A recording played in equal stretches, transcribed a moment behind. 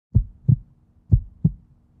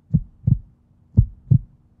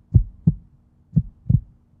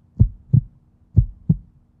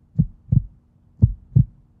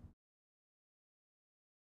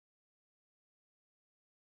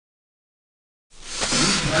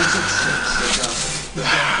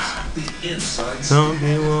Some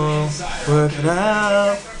people work it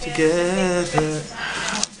out together.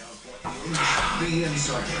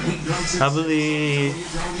 I believe.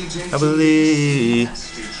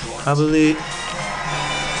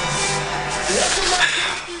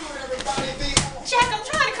 Jack, I'm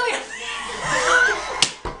trying to clean up.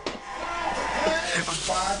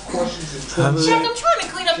 Jack, I'm trying to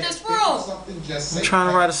clean up this room. I'm trying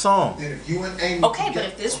to write a song. Okay, but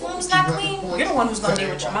if this room's not clean, you're the one who's gonna deal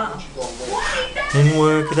with your mom. And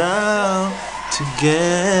work it out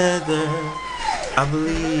together. I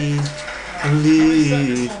believe it. I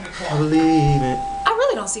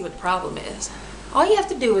really don't see what the problem is. All you have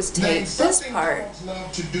to do is take this part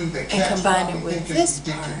and combine it with this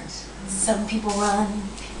part. Some people run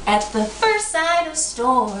at the first sight of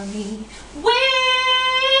stormy weather.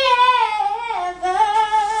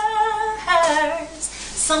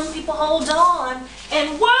 Some people hold on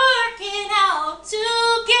and work it out together.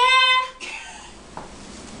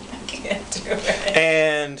 I can't do it.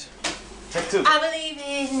 And take two. I believe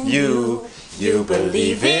in You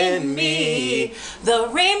believe in me. The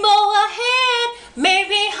rainbow ahead may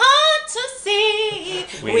be hard to see.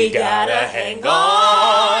 We gotta hang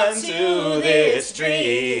on to this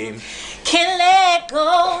dream. Can't let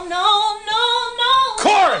go, no.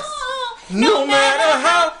 Chorus! No matter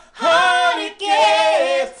how hard it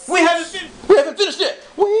gets. We haven't finished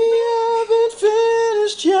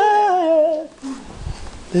yet.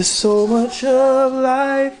 There's so much of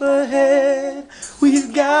life ahead.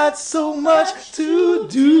 We've got so much to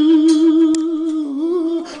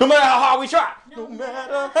do. No matter how hard we try. No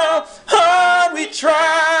matter how hard we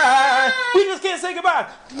try. We just can't say goodbye.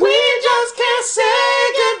 We just can't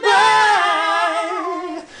say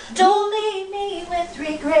goodbye. Don't leave me with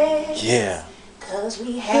regret. Yeah. 'Cause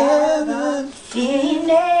we haven't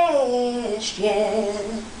finished yet.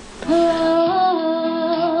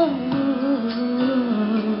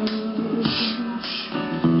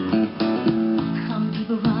 Some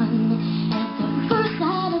people run at the first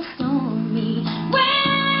sight of stormy weather.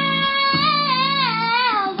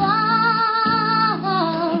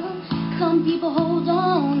 Some people hold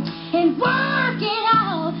on and work it